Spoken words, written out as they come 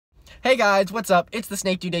Hey guys, what's up? It's the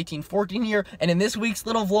Snake Dude 1814 here, and in this week's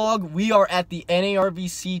little vlog, we are at the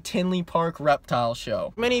NARBC Tinley Park Reptile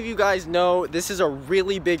Show. Many of you guys know this is a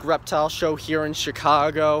really big reptile show here in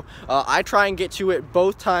Chicago. I try and get to it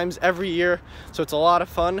both times every year, so it's a lot of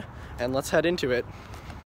fun, and let's head into it.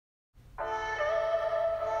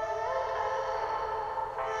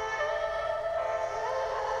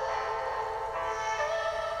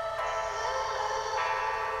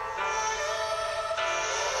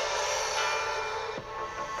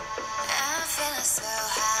 So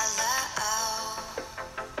hello,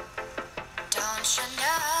 don't you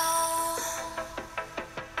know,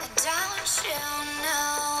 don't you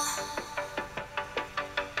know,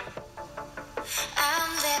 I'm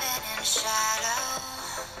living in shadow,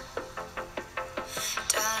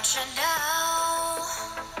 don't you know,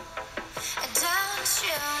 don't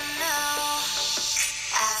you know,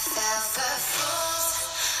 I fell for fool's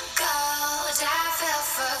gold, I fell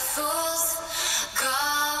for fool's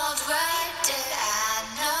gold, what did I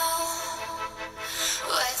know?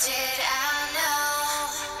 What did I know?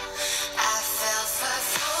 I fell for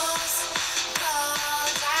fool's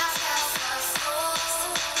gold, I fell for fool's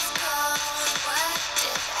gold, what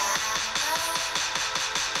did I know?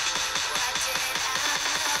 What did I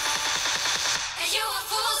know? You were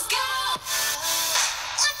fool's gold.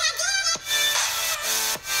 Oh my God.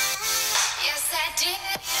 Yes, I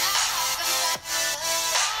did.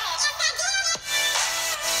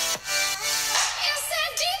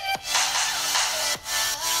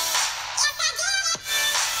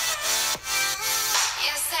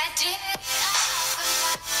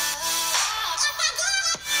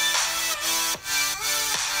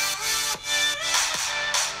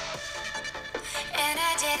 And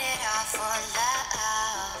I did it all for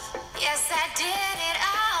love. Yes, I did it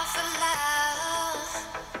all for love.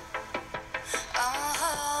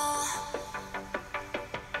 Oh,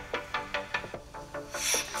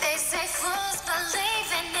 they say fools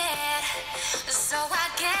believe in it, so I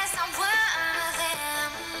guess I'm one of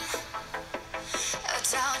them. Oh,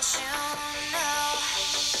 don't you know,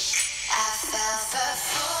 I fell for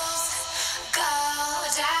fool's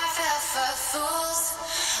gold, I fell for fool's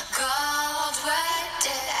gold, what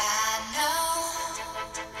did I know?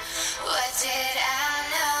 What did I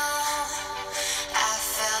know? I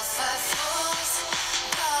fell for fool's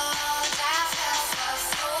gold, I fell for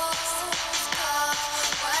fool's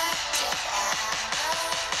gold, what did I know?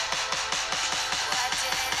 What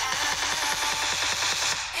did I know?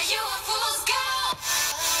 You were fool's gold.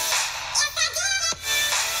 Oh my God.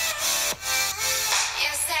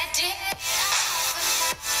 Yes, I did.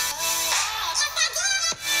 Oh my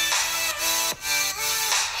God.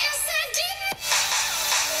 Yes, I did.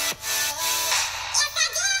 Oh my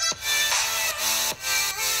God.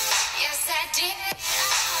 Yes, I did.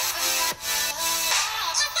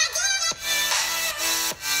 Oh my God.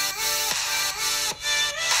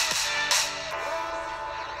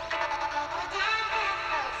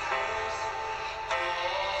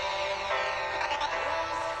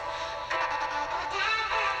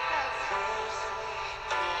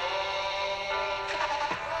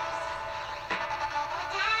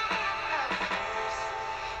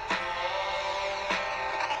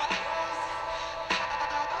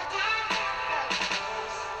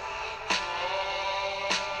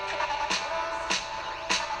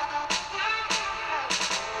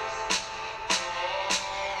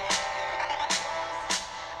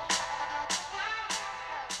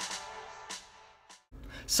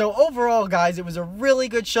 So overall, guys, it was a really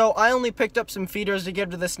good show. I only picked up some feeders to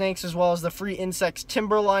give to the snakes, as well as the free insects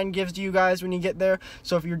Timberline gives to you guys when you get there.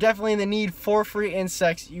 So if you're definitely in the need for free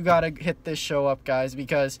insects, you gotta hit this show up, guys,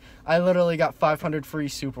 because I literally got 500 free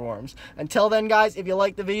superworms. Until then, guys, if you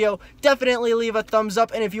liked the video, definitely leave a thumbs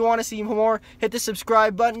up, and if you want to see more, hit the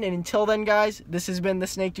subscribe button. And until then, guys, this has been the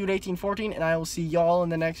Snake Dude 1814, and I will see y'all in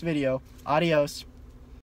the next video. Adios.